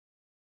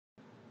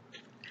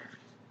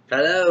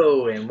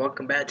Hello and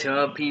welcome back to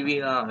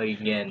MLP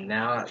again.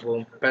 Now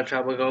we'll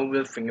probably go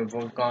with Finger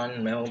on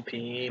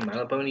MLP, My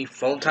Little Pony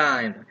full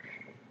time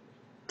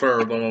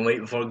for when we wait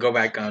before we go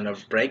back on a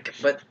break.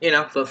 But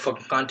the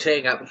fucking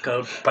take up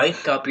code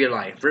Break Up Your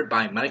Life, written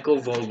by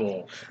Michael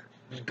Vogel.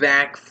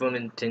 Back from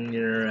the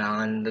tenure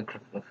on the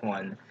Christmas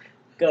one.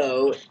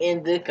 Go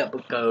in the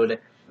couple code.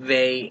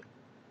 They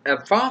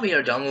probably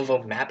are done with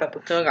a map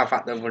episode. I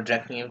thought they were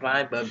rejecting it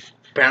by, but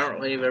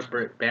apparently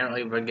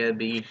we're gonna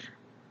be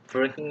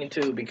breaking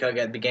into because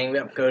at the beginning of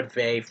the episode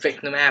they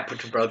fixed the map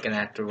which was broken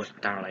after what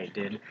Starlight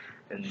did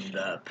in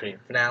the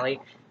pre-finale,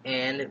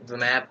 and the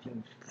map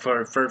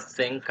for first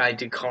thing I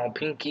did call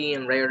Pinky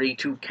and Rarity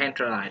to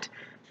Canterlot,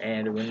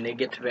 and when they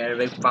get to there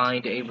they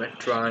find a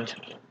restaurant,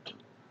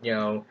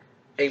 a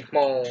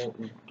small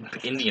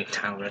Indian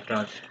town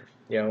restaurant,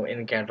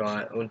 in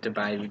Canterlot owned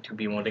by two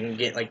people. They can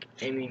get like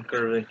any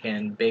girl they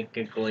can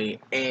basically,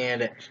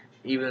 and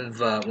even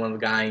one of the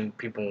guy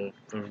people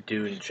from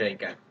Do and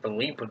Shake, I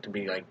believe put to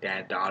be like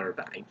dad daughter,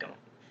 but I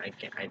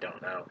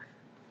don't know.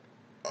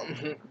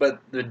 But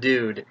the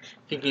dude,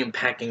 he came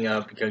packing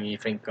up because you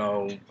think,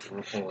 oh,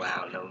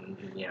 out,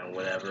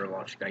 whatever,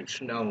 watch guys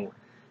know.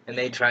 And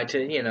they tried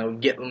to,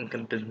 get them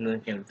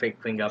and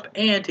fake thing up,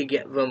 and to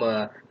get them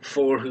a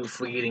who's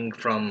leading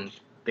from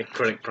the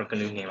critic, broke a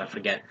new name, I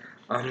forget.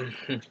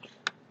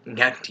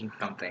 Gatti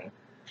something.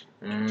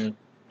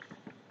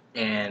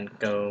 And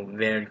go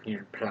there to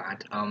your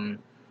plot.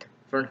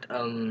 First,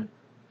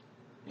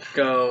 first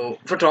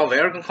of all,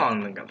 they're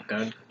calling them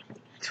good.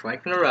 Twice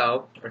in a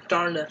row. We're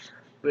starting to,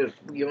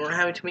 you weren't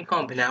having too many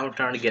calls, but now we're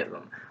starting to get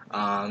them.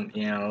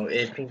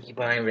 It's Pinkie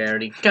Pie and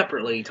Rarity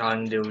separately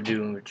talking to a dude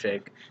and a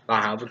chick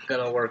about how it's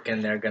gonna work,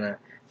 and they're gonna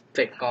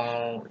fix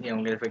gonna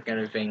fix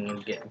everything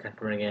and get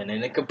customer again.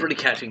 And it's a pretty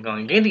catchy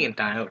song, Indian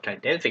time, which I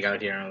didn't think I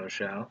would hear on the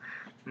show.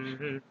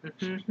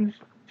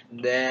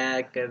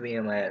 That could be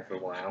in my head for a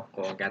while.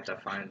 Cool, I got to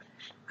find.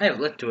 I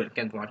haven't listened to it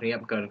since watching the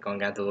episode. I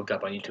got to look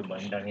up on YouTube when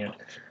I'm done here.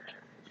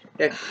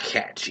 It's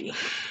catchy.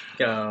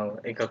 So,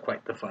 it got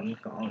quite the fun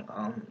song.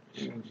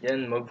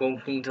 Then we're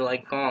going to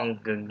like song,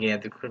 because yeah,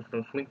 the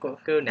Christmas week was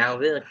good, now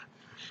this.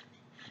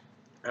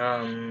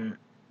 And,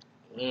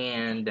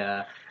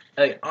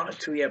 on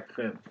to the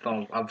episode,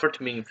 first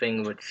meeting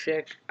thing with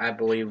Chick, I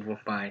believe, was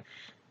by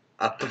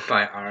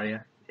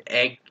Arya.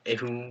 Egg,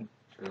 who,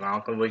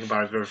 Malcolm Wicked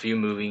Bar for a few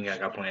movies, I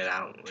got pointed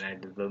out when I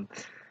did them.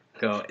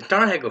 So, it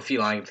started to go a few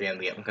lines at the end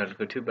of the episode,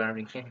 go to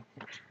Barbie.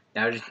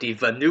 Now just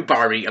need a new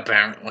Barbie,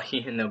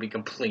 apparently, and they'll be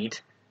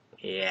complete.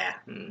 Yeah.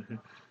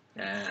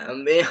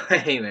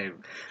 Anyway,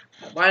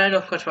 why do I know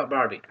so much about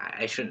Barbie?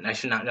 I should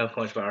not know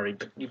so much about Barbie,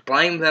 but you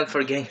blame them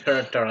for getting her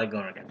and Starlight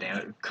going. God damn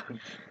it.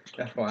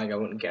 That's why I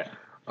wouldn't care.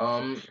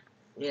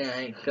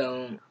 Yeah,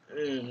 so,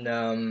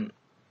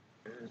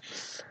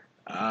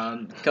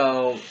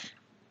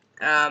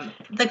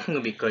 that can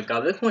be quick.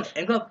 This one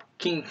ended up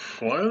being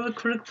sort of a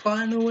critic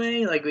plot in a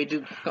way. Like, they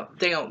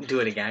don't do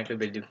it exactly,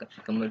 but they do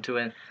similar to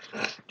it.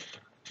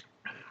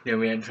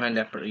 We are trying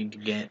desperately to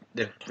get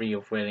the free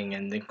of winning,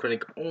 and the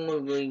critic only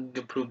really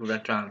approved the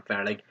restaurant that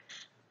are like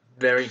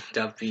very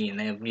stuffy, and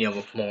they have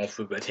a small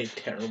food that tastes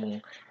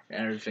terrible, and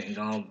everything's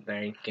all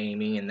very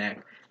gamey and that.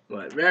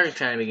 But very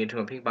trying to get to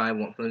a people I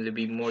want them to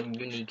be more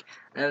unique.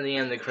 And in the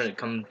end, the critic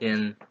comes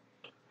in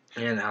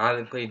and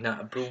obviously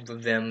not approve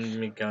of them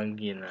because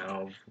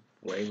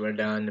way we're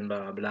done and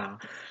blah blah.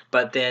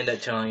 But they end up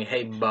telling you,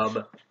 hey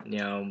bub,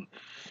 you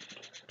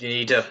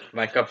need to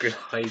back up your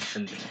life,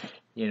 and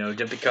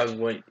just because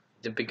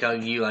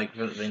you like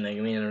something like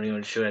me and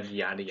everyone should,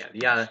 yada yada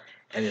yada,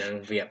 and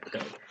then the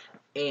episode.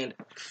 And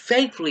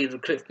thankfully the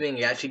clip thing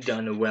is actually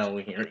done well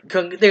here,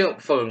 because they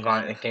don't focus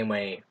on it the same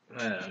way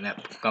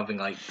something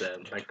like the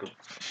Michael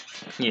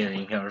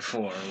hearing or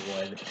 4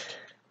 would.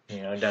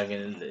 Dug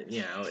in,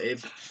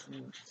 it,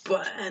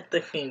 but at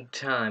the same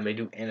time, they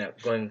do end up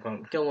going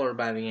from killer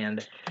by the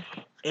end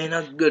in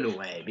a good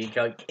way,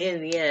 because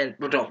in the end,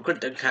 well, don't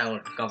put the kind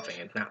of something,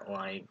 it's not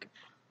like,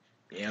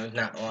 it's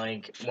not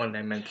like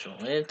one-dimensional,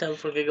 and it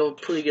does look like a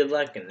pretty good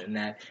lesson in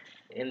that,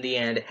 in the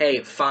end, hey,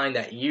 it's fine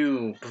that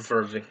you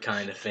prefer this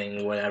kind of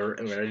thing, whatever,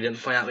 and I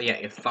didn't point out, but yeah,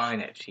 it's fine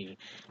that she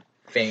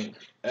thinks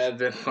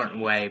this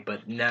certain way,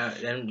 but no,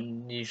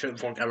 then you shouldn't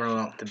force everyone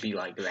else to be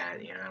like that,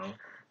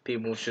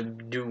 People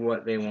should do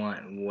what they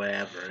want,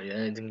 whatever.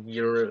 It's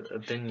your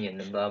opinion,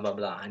 and blah blah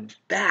blah. And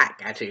that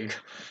actually,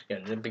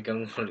 it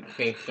becomes sort of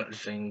case sort of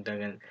thing.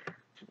 Doesn't,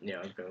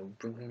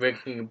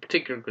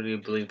 particularly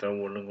believe that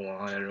wouldn't go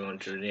on. Everyone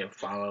should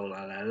follow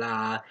la la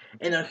la.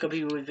 And other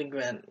people would think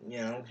that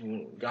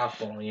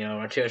gospel,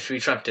 or should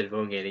be trusted,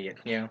 we'll get it,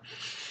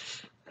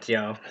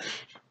 So,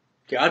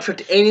 I'll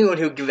trust anyone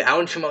who gives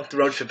Alan Shimon the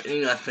road trip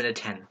any less than a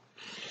 10.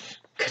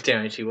 God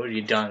damn it, what have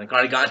you done? I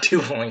already got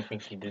 2 points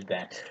when you did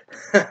that.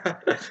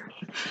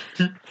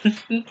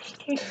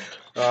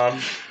 But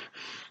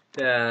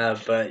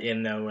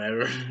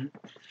whatever.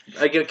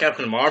 I give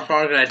Captain Mars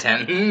at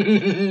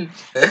 10.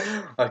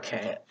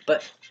 Okay,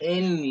 but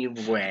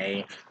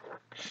anyway,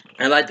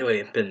 I like the way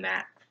it's been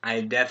that.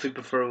 I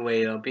definitely prefer the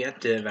way it'll be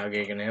active. I'll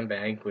get an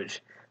handbag,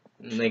 which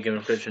make a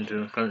reference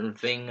to a current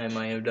thing I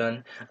might have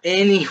done.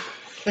 Anyway,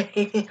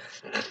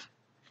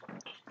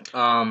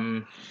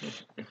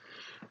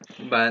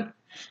 but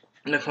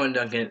next one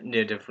does get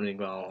definitely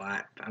go.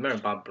 I remember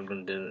Bob was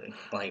gonna do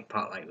like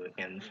pot like we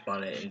can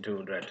spun it into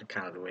a direct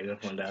kind of the way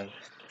this one does.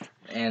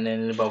 And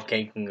then the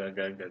bouquet can go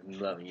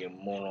love you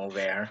more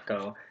there.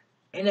 Go.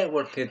 And it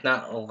works. It's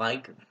not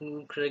like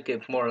critic.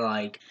 It's more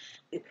like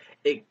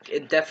it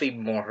definitely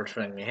more hurts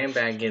from your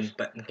handbag is,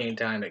 but at the same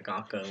time it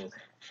got go.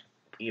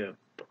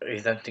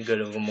 Is that the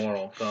good of a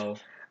moral? So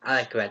I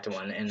like that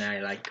one, and I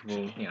like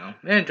in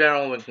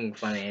general looking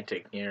fun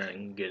antic here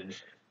and good.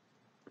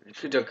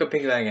 So could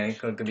pick that again. It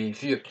could be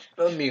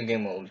a new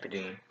game will be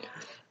doing.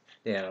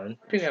 Yeah, I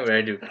think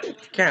I do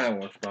kind of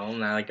works well.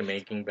 Not like a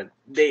making, but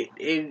they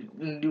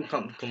do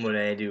come from what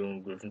I do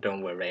and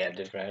don't where they have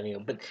different idea.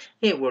 But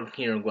it worked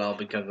here well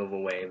because of the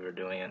way we're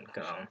doing it.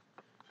 So,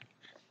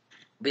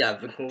 but yeah,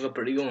 it's a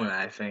pretty good one,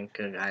 I think.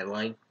 I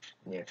like.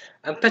 Yeah,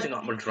 I'm betting a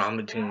lot more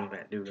drama between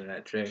that dude and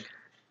that trick.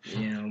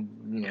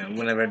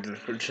 Whenever I do the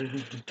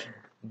description.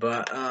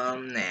 But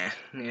nah,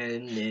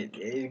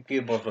 it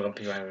good both of them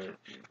people.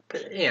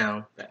 But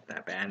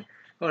that bad.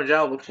 Oh,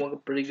 Jal looks like a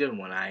pretty good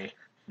one. I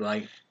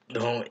like the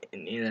whole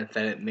that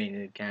it made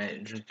it kind of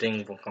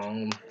interesting for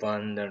calling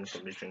fun. They're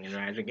commissioning and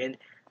rise again.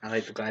 I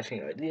like the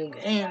clashing ideas,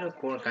 and of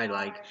course I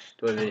like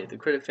the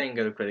critic thing,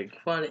 the critic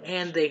fun,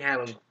 and they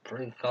have a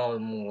pretty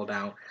solid more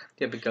about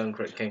typical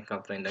critic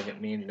something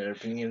doesn't mean their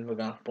opinions were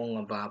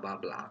gospel, blah blah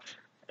blah.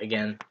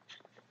 Again,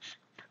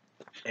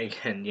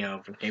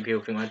 for people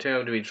who want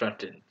to be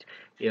trusted.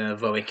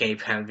 Though it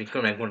can't have the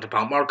correct one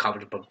about more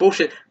coverage, but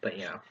bullshit. But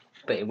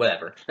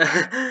whatever.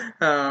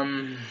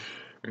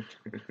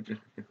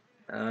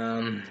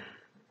 um,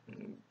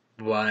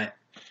 but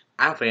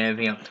I don't think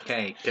anything else.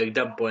 Okay, so it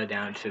does boil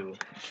down to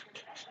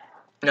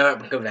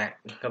go back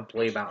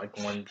completely about like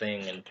one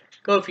thing, and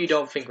go if you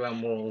don't think about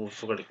more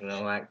sort of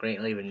that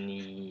greatly. Then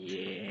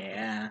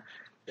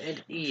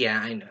yeah,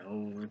 I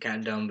know we kind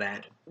of done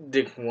that.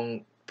 Dick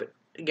won't. But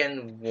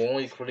again, we're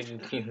only putting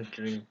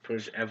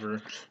push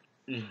ever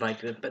like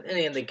this. But in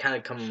the end, they kind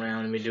of come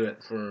around and we do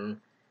it for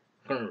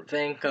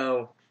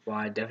Vanco. Well,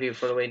 I definitely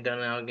for the way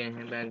done out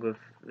again back with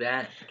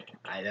that.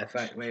 I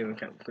definitely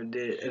could do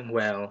it as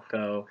well.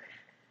 So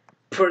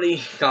pretty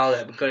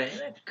solid because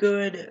a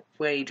good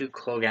way to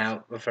close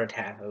out the first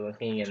half of the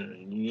thing.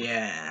 And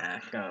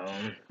yeah, so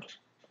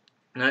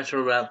not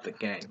sure about the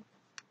game.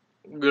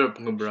 Good,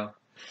 bro.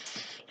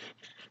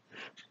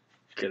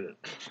 Good.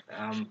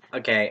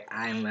 Okay,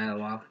 I'm at a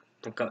loss.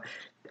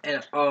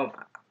 And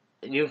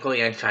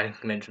usually I try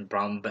to mention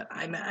problem, but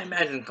I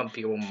imagine some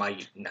people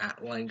might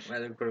not like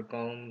rather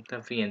critical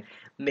stuff, and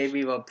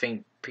maybe they'll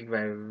think people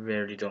I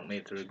rarely don't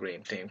make the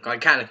great thing. I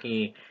kind of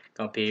see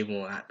some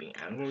people not being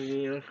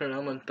angry for a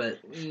moment, but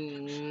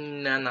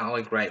I'm not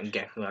like right and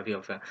get a lot of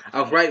people.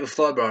 I was right with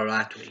Flubber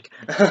last week.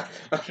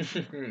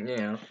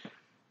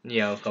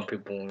 Some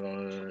people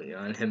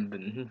on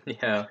him,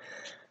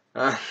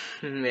 but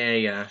there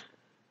you go.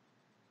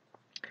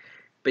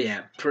 But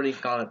yeah, pretty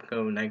solid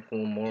go, nice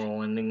cool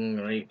moral ending,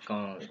 great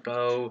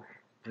go.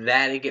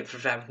 That you get for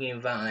 5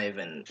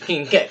 and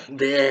you get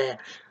bleh.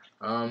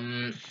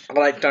 I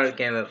like start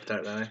game up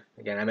start though.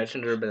 Again, I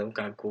mentioned her, but it was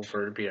kind of cool for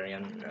her to appear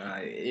again.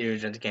 It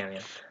was just a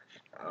cameo.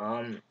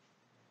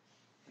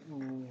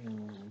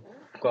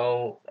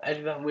 Go. I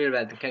felt weird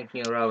about the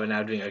kicking in a row and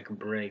now doing like a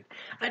break.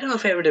 I don't know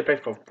if I ever did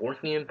break for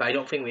 14, but I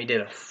don't think we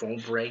did a full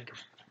break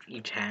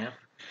each half.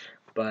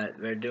 But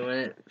we're doing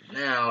it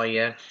now, I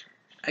guess.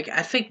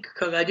 I think,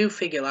 because I do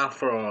think it allows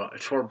for a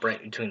short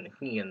break between the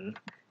key and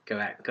go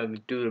back. Because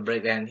we do the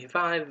break down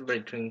T5, the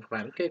break between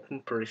clap and kick,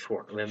 pretty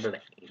short. Remember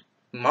that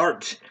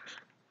March.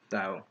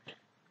 So,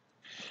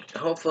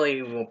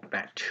 hopefully we won't be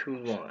back too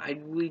long. I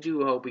really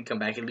do hope we come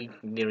back at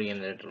least near the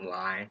end of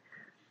July.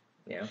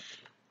 Yeah.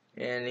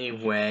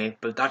 Anyway,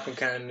 but Doctor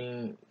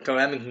Academy, so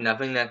that means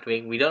nothing next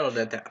week. We don't know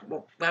that,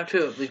 well, we have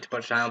to at least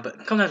push title,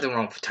 but come out the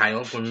wrong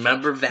title.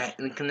 Remember that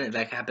incident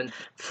that happened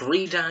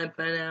 3 times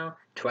by now?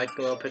 Twice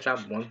below pitch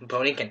up, once from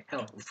Pony, and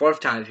hell, 4th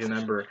time if you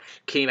remember,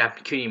 came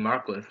after Cutie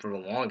Markland for the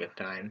longest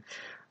time.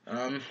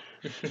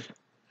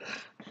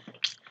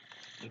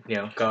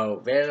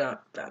 Go, they're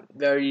not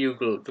very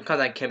usual,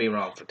 because I can be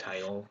wrong for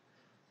title.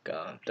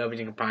 Go,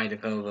 everything can probably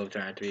go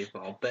trying to be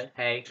false, but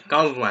hey,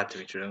 goals will have to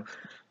be true.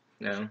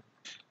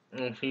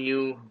 We'll see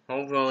you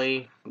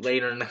hopefully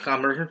later in the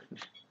summer.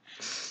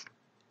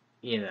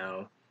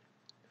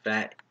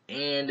 That.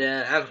 And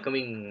I'm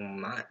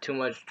coming not too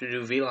much to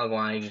do vlog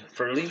wise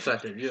for at least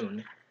after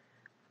June.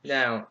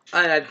 Now,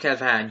 I just have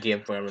had idea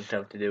for everyone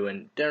stuff to do,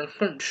 and there's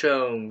a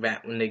show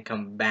that when they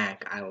come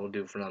back, I will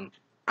do for them.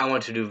 I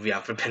want to do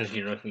vlog for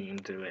Penny looking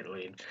into it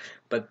later.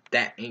 But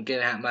that ain't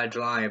gonna happen by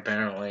July,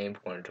 apparently,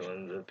 according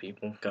to the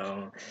people.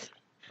 So,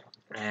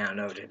 I don't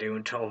know what to do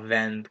until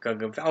then,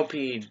 because if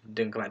LP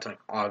didn't come out until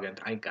like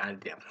August, I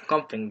got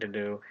something to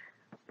do.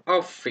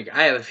 I'll figure.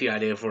 I have a few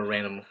ideas for a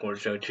random record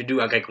show to do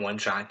like one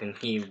shot and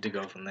keep to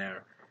go from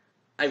there.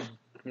 I'm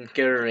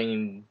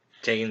considering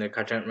taking the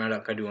content route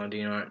up I do on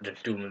DNR,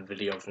 just doing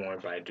video for more,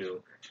 but I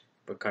do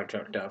for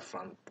cartoon stuff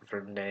on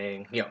for the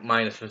day.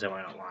 Minus ones I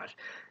want to watch.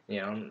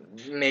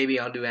 Maybe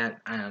I'll do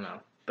that. I don't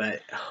know.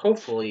 But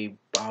hopefully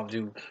I'll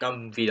do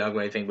some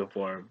vlog thing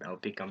before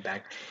LP come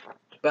back.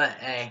 But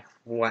hey,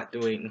 what do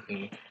we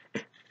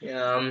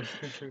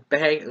but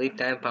hey, at least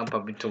I have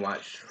something to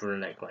watch for the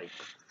next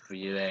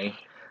few days.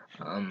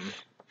 Yeah,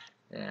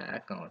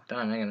 that's almost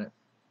done, ain't it?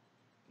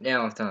 Yeah,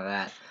 almost done with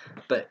that.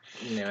 But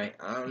anyway,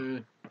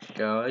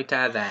 so at least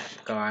I have that.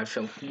 So I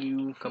shall see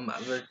you some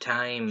other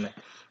time.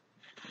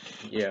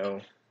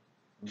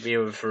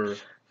 Be for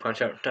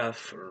project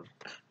stuff or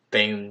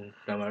thing,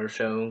 some other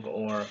show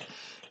or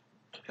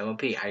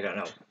MLP. I don't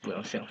know.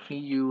 We'll see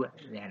you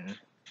then.